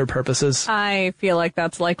for other purposes. I feel like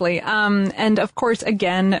that's likely. And of course,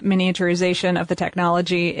 again, miniaturization of the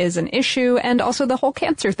technology is an issue, and also the whole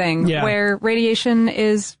cancer thing, where radiation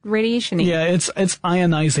is radiation-y. Yeah, it's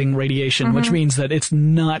ionizing radiation, which means that it's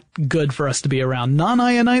not good for us to be around.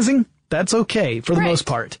 Non-ionizing, that's okay for the most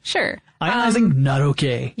part. Sure. Ionizing, not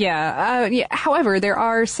okay. Yeah. However, there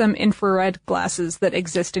are some infrared glasses that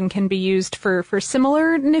exist and can be used for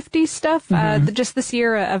similar nifty stuff. Just this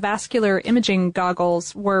year, a vascular imaging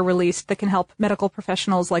goggles were released that can help medical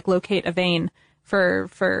professionals locate a vein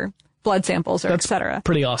for blood samples or et cetera.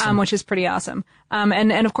 Pretty awesome. Which is pretty awesome.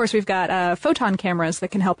 And of course we've got photon cameras that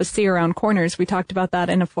can help us see around corners. We talked about that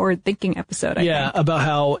in a forward thinking episode, I think. About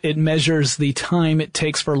how it measures the time it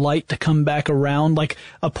takes for light to come back around. Like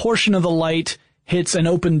a portion of the light hits an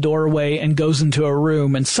open doorway and goes into a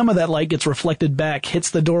room, and some of that light gets reflected back, hits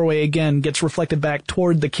the doorway again, gets reflected back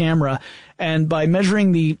toward the camera. And by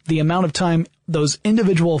measuring the amount of time those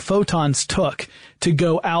individual photons took to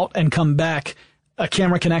go out and come back, a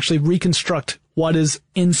camera can actually reconstruct what is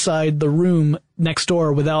inside the room next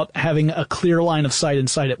door without having a clear line of sight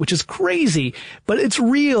inside it, which is crazy, but it's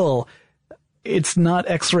real. It's not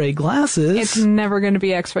X-ray glasses. It's never going to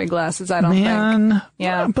be X-ray glasses, I don't think.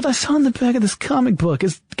 Yeah. But I saw in the back of this comic book,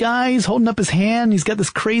 his guy's holding up his hand. He's got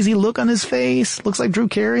this crazy look on his face. Looks like Drew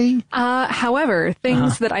Carey. However,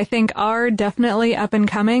 things that I think are definitely up and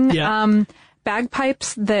coming. Yeah.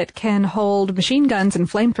 Bagpipes that can hold machine guns and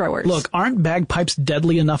flamethrowers. Look, aren't bagpipes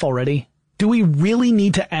deadly enough already? Do we really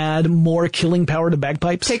need to add more killing power to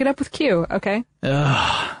bagpipes? Take it up with Q, okay?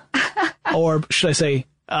 Or should I say,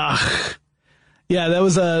 Yeah, that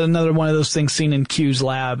was another one of those things seen in Q's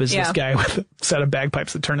lab, is this guy with a set of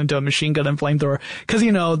bagpipes that turn into a machine gun and flamethrower. Because,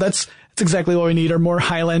 that's exactly what we need, are more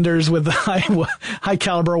Highlanders with high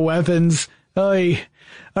caliber weapons. Oy.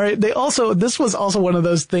 All right. This was also one of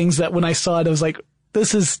those things that when I saw it, I was like,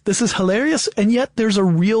 this is hilarious. And yet there's a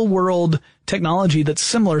real world technology that's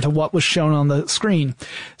similar to what was shown on the screen.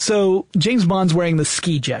 So James Bond's wearing the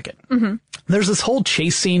ski jacket. Mm-hmm. There's this whole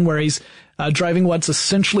chase scene where he's driving what's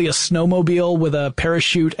essentially a snowmobile with a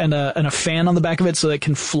parachute and a fan on the back of it so that it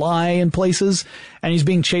can fly in places. And he's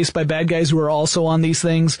being chased by bad guys who are also on these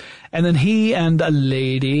things. And then he and a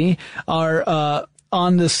lady are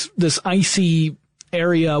on this icy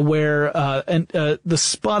area where the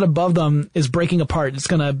spot above them is breaking apart. It's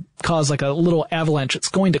going to cause like a little avalanche. It's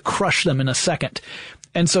going to crush them in a second.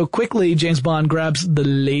 And so quickly, James Bond grabs the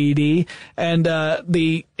lady and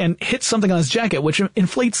hits something on his jacket, which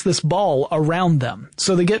inflates this ball around them.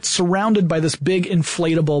 So they get surrounded by this big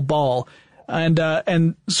inflatable ball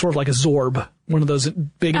and sort of like a Zorb, one of those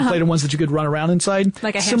big inflated ones that you could run around inside.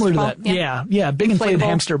 Like a similar hamster to ball? that. Yeah. Big inflated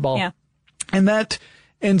hamster ball. Yeah. And that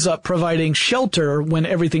ends up providing shelter when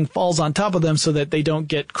everything falls on top of them so that they don't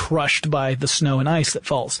get crushed by the snow and ice that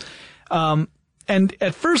falls. And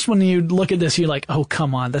at first when you look at this, you're like, oh,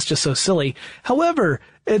 come on, that's just so silly. However,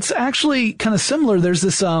 it's actually kind of similar. There's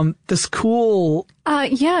this cool...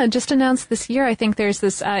 just announced this year, I think there's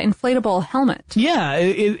this inflatable helmet. Yeah,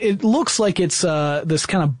 it looks like it's this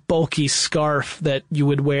kind of bulky scarf that you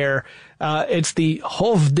would wear. It's the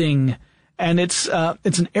Hovding. And it's an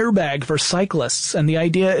airbag for cyclists. And the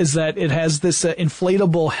idea is that it has this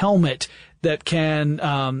inflatable helmet that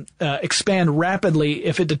can expand rapidly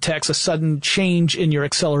if it detects a sudden change in your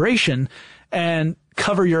acceleration and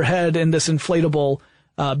cover your head in this inflatable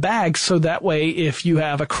bag. So that way, if you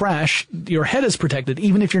have a crash, your head is protected,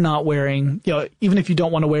 even if you're not wearing, even if you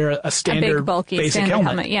don't want to wear a standard big, bulky, basic standard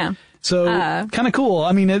helmet. Yeah. So kind of cool.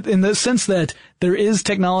 I mean, in the sense that there is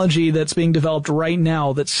technology that's being developed right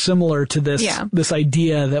now that's similar to this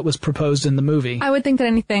idea that was proposed in the movie. I would think that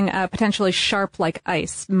anything potentially sharp like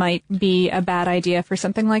ice might be a bad idea for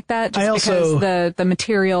something like that, because the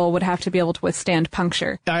material would have to be able to withstand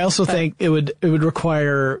puncture. I also think it would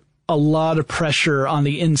require a lot of pressure on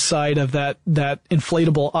the inside of that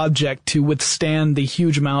inflatable object to withstand the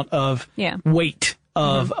huge amount of weight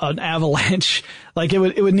of an avalanche. Like it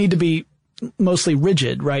would need to be mostly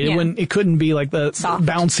rigid, right? Yeah. It couldn't be like the soft,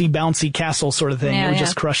 bouncy castle sort of thing. It would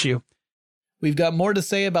just crush you. We've got more to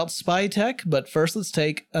say about spy tech, but first let's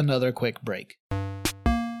take another quick break.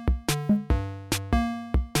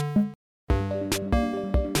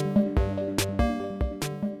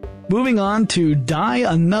 Moving on to Die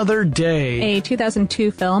Another Day. A 2002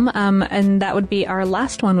 film, and that would be our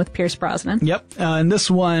last one with Pierce Brosnan. Yep. In this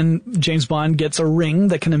one, James Bond gets a ring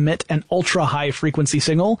that can emit an ultra-high frequency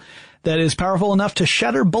signal that is powerful enough to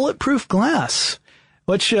shatter bulletproof glass.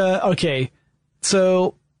 Which,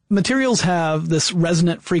 so materials have this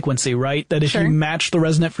resonant frequency, right? That if you match the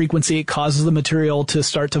resonant frequency, it causes the material to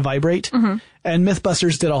start to vibrate. Mm-hmm. And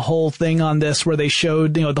Mythbusters did a whole thing on this where they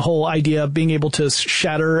showed, the whole idea of being able to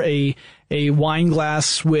shatter a wine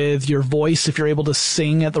glass with your voice if you're able to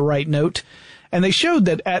sing at the right note. And they showed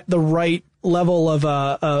that at the right level of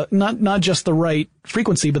not just the right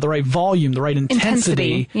frequency, but the right volume, the right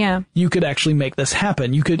intensity, you could actually make this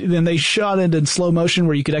happen. Then they shot it in slow motion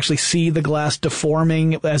where you could actually see the glass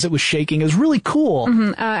deforming as it was shaking. It was really cool.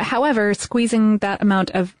 Mm-hmm. However, squeezing that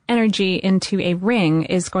amount of energy into a ring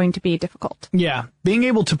is going to be difficult. Yeah. Being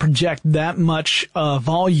able to project that much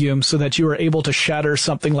volume so that you are able to shatter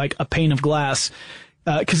something like a pane of glass.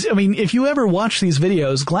 Because, if you ever watch these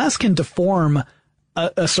videos, glass can deform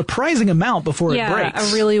a surprising amount before it breaks. Yeah,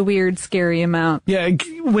 a really weird, scary amount. Yeah,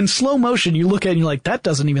 when slow motion, you look at it and you're like, that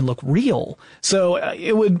doesn't even look real. So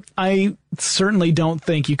I certainly don't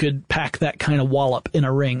think you could pack that kind of wallop in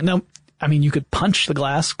a ring. Now, you could punch the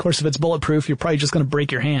glass. Of course, if it's bulletproof, you're probably just going to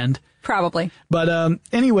break your hand. Probably. But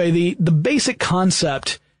anyway, the basic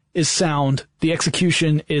concept is sound. The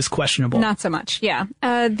execution is questionable. Not so much, yeah.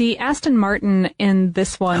 The Aston Martin in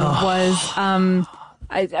this one was,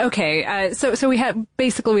 so we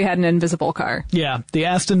had an invisible car. Yeah, the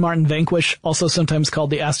Aston Martin Vanquish, also sometimes called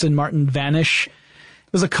the Aston Martin Vanish.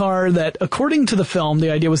 It was a car that, according to the film,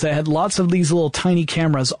 the idea was that it had lots of these little tiny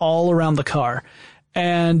cameras all around the car.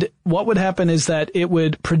 And what would happen is that it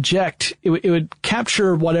would project, it would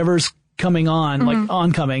capture whatever's coming on, like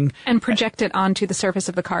oncoming. And project it onto the surface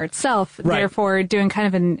of the car itself, Right. therefore doing kind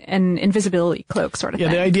of an invisibility cloak sort of thing.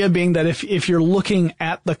 Yeah, the idea being that if you're looking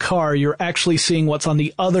at the car, you're actually seeing what's on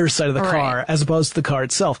the other side of the car as opposed to the car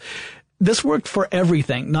itself. This worked for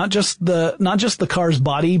everything, not just the car's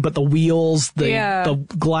body, but the wheels, the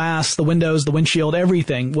glass, the windows, the windshield,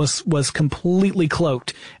 everything was completely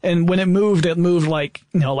cloaked. And when it moved like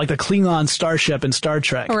the Klingon starship in Star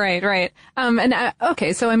Trek. Right.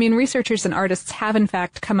 So I mean, researchers and artists have in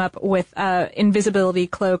fact come up with invisibility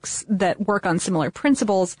cloaks that work on similar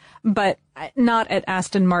principles, but not at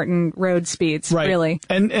Aston Martin road speeds, really.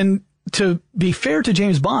 And to be fair to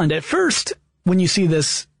James Bond, at first, when you see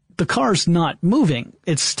this, the car's not moving.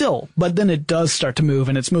 It's still, but then it does start to move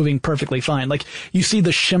and it's moving perfectly fine. Like you see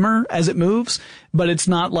the shimmer as it moves, but it's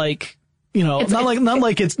not like, not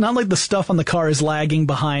like the stuff on the car is lagging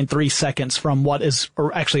behind 3 seconds from what is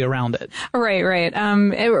actually around it. Right. Right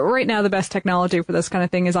now, the best technology for this kind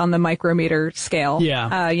of thing is on the micrometer scale.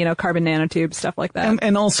 Yeah. Carbon nanotubes, stuff like that.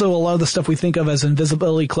 And also a lot of the stuff we think of as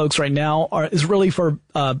invisibility cloaks right now is really for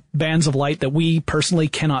bands of light that we personally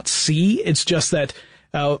cannot see. It's just that,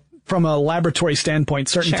 from a laboratory standpoint,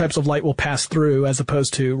 certain types of light will pass through as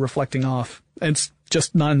opposed to reflecting off. It's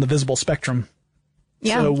just not in the visible spectrum.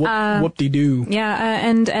 Yeah. So whoop-de-doo. Yeah,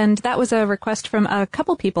 and that was a request from a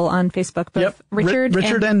couple people on Facebook, both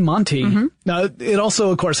Richard and Monty. Mm-hmm. Now, it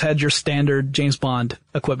also, of course, had your standard James Bond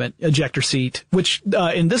equipment, ejector seat, which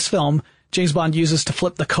in this film, James Bond uses to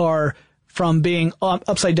flip the car from being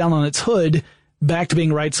upside down on its hood back to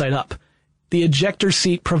being right side up. The ejector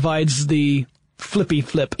seat provides the flippy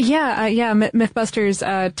flip. Yeah.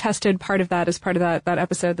 Mythbusters tested part of that as part of that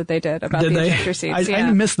episode that they did about the ejector seats. I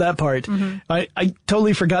missed that part. Mm-hmm. I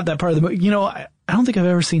totally forgot that part of the movie. I don't think I've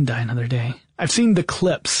ever seen Die Another Day. I've seen the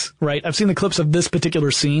clips, right? I've seen the clips of this particular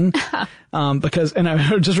scene, and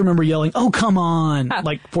I just remember yelling, "Oh, come on!"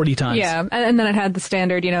 like 40 times. Yeah, and then it had the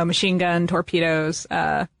standard, machine gun, torpedoes.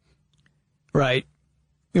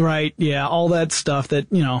 Right, yeah, all that stuff that,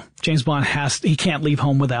 James Bond he can't leave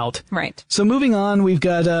home without. Right. So moving on, we've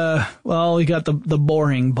got, the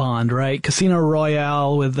boring Bond, right? Casino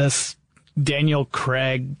Royale with this Daniel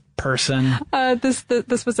Craig person.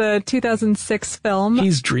 This was a 2006 film.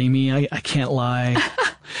 He's dreamy, I can't lie.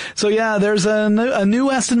 So yeah, there's a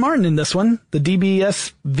new Aston Martin in this one, the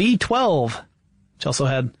DBS V12, which also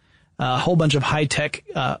had a whole bunch of high-tech,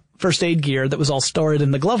 first aid gear that was all stored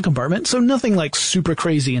in the glove compartment, so nothing like super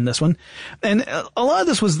crazy in this one. And a lot of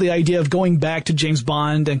this was the idea of going back to James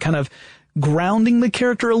Bond and kind of grounding the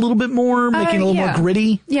character a little bit more, making it a little more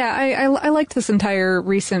gritty. Yeah, I liked this entire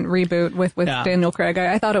recent reboot with Daniel Craig.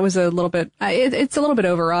 I thought it was a little bit, it's a little bit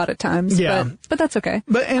overwrought at times, but that's okay.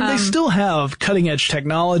 And they still have cutting edge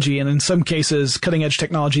technology, and in some cases cutting edge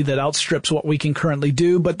technology that outstrips what we can currently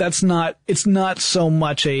do, but it's not so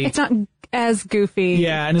much it's not as goofy.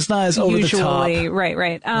 Yeah, and it's not as over the top.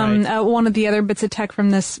 Right. One of the other bits of tech from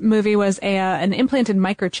this movie was an implanted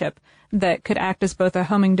microchip that could act as both a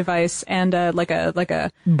homing device and like a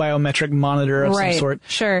biometric monitor of some sort.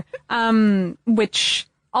 Sure. Which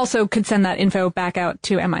also could send that info back out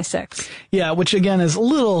to MI6. Yeah, which again is a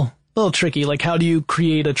little tricky. Like, how do you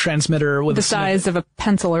create a transmitter with the size of a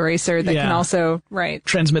pencil eraser that can also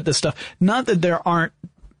transmit this stuff? Not that there aren't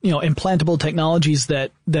implantable technologies that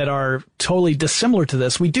are totally dissimilar to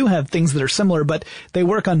this. We do have things that are similar, but they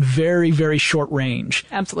work on very, very short range.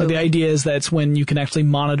 Absolutely. Like the idea is that it's when you can actually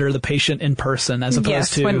monitor the patient in person as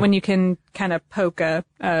opposed to when you can kind of poke a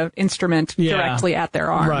instrument directly at their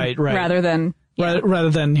arm. Right. Rather than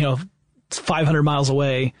 500 miles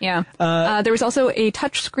away. Yeah. There was also a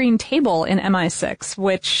touchscreen table in MI6,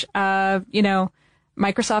 which,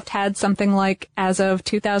 Microsoft had something like as of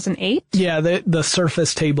 2008. Yeah, the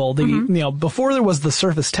Surface table. Before there was the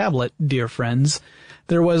Surface tablet, dear friends,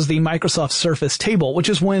 there was the Microsoft Surface table, which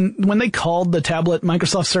is when they called the tablet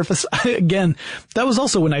Microsoft Surface. Again, that was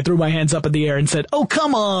also when I threw my hands up in the air and said, "Oh,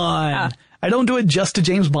 come on." I don't do it just to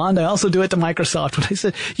James Bond. I also do it to Microsoft. When I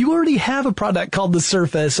said, you already have a product called the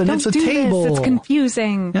Surface, and it's a table. It's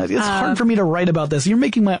confusing. It's hard for me to write about this. You're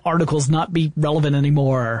making my articles not be relevant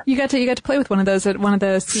anymore. You got to play with one of those at one of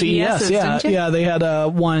the CESs, didn't you? Yeah. They had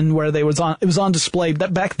one where it was on display.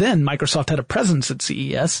 That back then, Microsoft had a presence at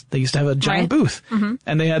CES. They used to have a giant booth,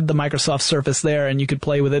 and they had the Microsoft Surface there, and you could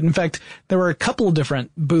play with it. In fact, there were a couple of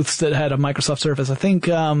different booths that had a Microsoft Surface. I think,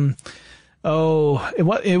 it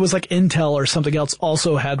was like Intel or something else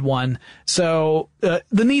also had one. So, the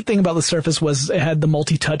neat thing about the Surface was it had the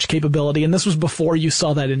multi-touch capability, and this was before you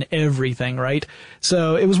saw that in everything, right?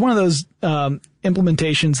 So it was one of those,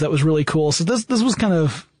 implementations that was really cool. So this was kind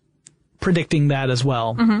of predicting that as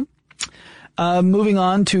well. Moving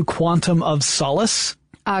on to Quantum of Solace.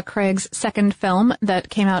 Craig's second film that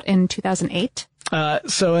came out in 2008.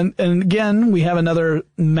 And again, we have another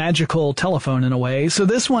magical telephone in a way. So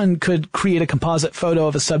this one could create a composite photo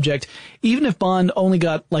of a subject, even if Bond only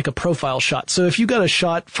got like a profile shot. So if you got a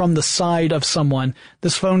shot from the side of someone,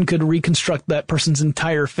 this phone could reconstruct that person's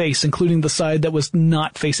entire face, including the side that was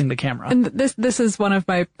not facing the camera. And this is one of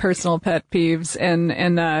my personal pet peeves, and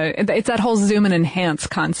it's that whole zoom and enhance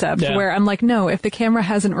concept where I'm like, no, if the camera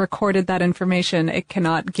hasn't recorded that information, it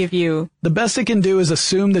cannot give you. The best it can do is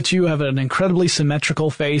assume that you have an incredibly symmetrical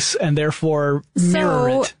face and therefore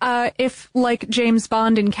mirror it. If like James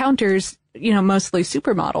Bond encounters, mostly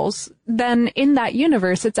supermodels, then in that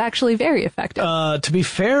universe, it's actually very effective. To be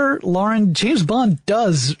fair, Lauren, James Bond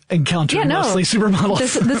does encounter mostly supermodels.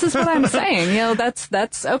 This is what I'm saying.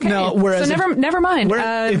 That's okay. No, whereas so never mind.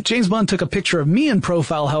 If James Bond took a picture of me in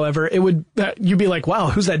profile, however, it would, you'd be like, wow,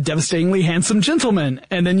 who's that devastatingly handsome gentleman?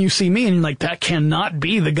 And then you see me and you're like, that cannot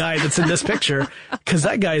be the guy that's in this picture, because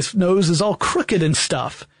that guy's nose is all crooked and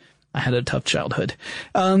stuff. I had a tough childhood.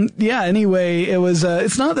 Anyway, it was,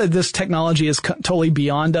 it's not that this technology is totally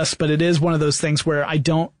beyond us, but it is one of those things where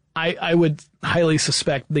I would highly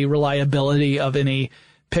suspect the reliability of any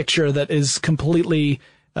picture that is completely,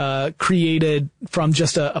 created from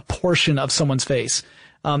just a portion of someone's face.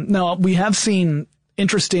 Now we have seen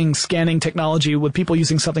interesting scanning technology with people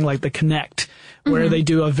using something like the Kinect, where they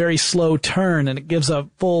do a very slow turn and it gives a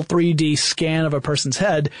full 3D scan of a person's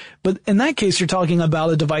head. But in that case, you're talking about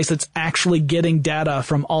a device that's actually getting data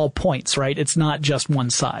from all points, right? It's not just one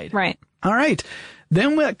side. Right. All right.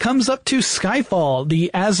 Then when it comes up to Skyfall, the,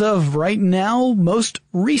 as of right now, most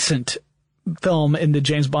recent film in the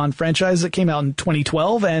James Bond franchise that came out in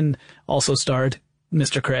 2012 and also starred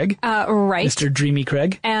Mr. Craig. Right. Mr. Dreamy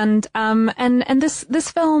Craig. And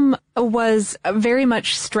this film was very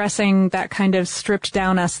much stressing that kind of stripped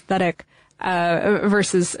down aesthetic,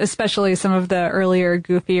 versus especially some of the earlier,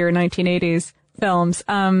 goofier 1980s films.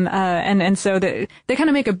 And so they kind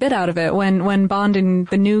of make a bit out of it when Bond and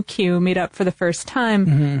the new Q meet up for the first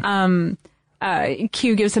time.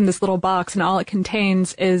 Q gives him this little box and all it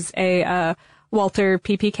contains is a, Walter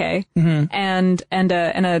PPK and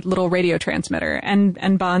a little radio transmitter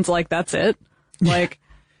and Bond's like, that's it. Like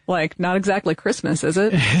not exactly Christmas, is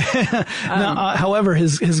it? Now, however,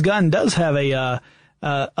 his gun does have a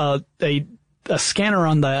scanner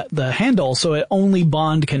on the handle, so only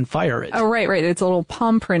Bond can fire it. Oh, right. It's a little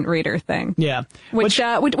palm print reader thing. Yeah. Which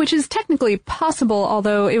is technically possible,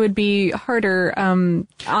 although it would be harder, on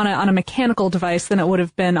a mechanical device than it would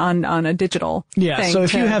have been on a digital thing. So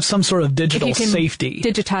if you have some sort of digital safety.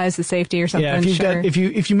 Digitize the safety or something. Yeah,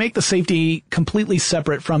 if you make the safety completely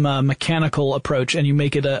separate from a mechanical approach and you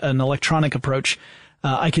make it an electronic approach,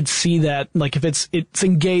 I could see that, like, if it's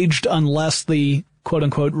engaged unless the quote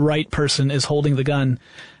unquote right person is holding the gun,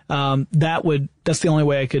 that's the only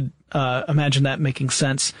way I could imagine that making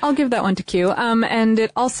sense. I'll give that one to Q. And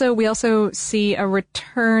we also see a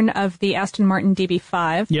return of the Aston Martin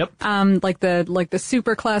DB5. Yep. Like the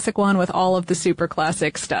super classic one with all of the super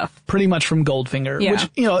classic stuff. Pretty much from Goldfinger. Yeah.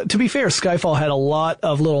 Which, to be fair, Skyfall had a lot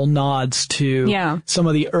of little nods to some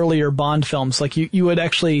of the earlier Bond films. Like you would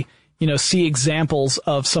actually, see examples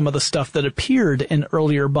of some of the stuff that appeared in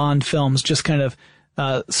earlier Bond films, just kind of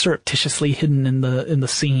surreptitiously hidden in the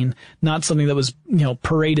scene, not something that was,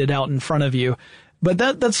 paraded out in front of you. But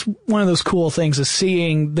that's one of those cool things, is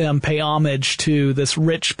seeing them pay homage to this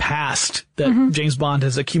rich past that James Bond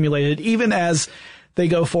has accumulated, even as they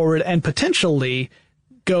go forward and potentially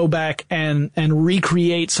go back and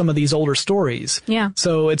recreate some of these older stories. Yeah.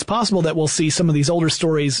 So it's possible that we'll see some of these older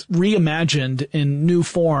stories reimagined in new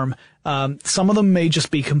form. Some of them may just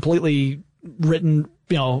be completely written,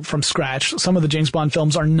 from scratch. Some of the James Bond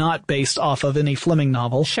films are not based off of any Fleming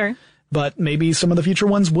novel. Sure. But maybe some of the future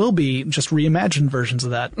ones will be just reimagined versions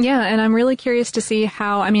of that. Yeah, and I'm really curious to see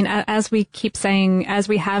how, as we keep saying, as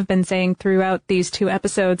we have been saying throughout these 2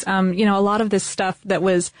 episodes, a lot of this stuff that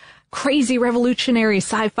was crazy revolutionary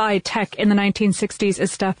sci-fi tech in the 1960s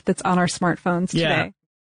is stuff that's on our smartphones today.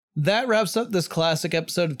 That wraps up this classic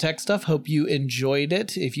episode of Tech Stuff. Hope you enjoyed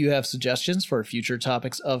it. If you have suggestions for future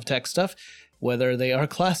topics of Tech Stuff, whether they are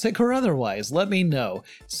classic or otherwise, let me know.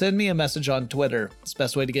 Send me a message on Twitter. It's the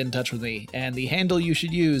best way to get in touch with me. And the handle you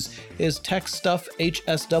should use is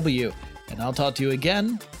TechStuffHSW. And I'll talk to you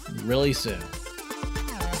again really soon.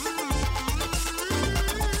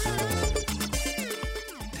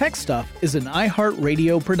 Tech Stuff is an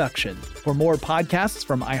iHeartRadio production. For more podcasts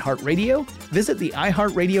from iHeartRadio, visit the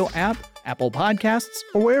iHeartRadio app, Apple Podcasts,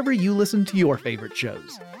 or wherever you listen to your favorite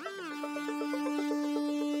shows.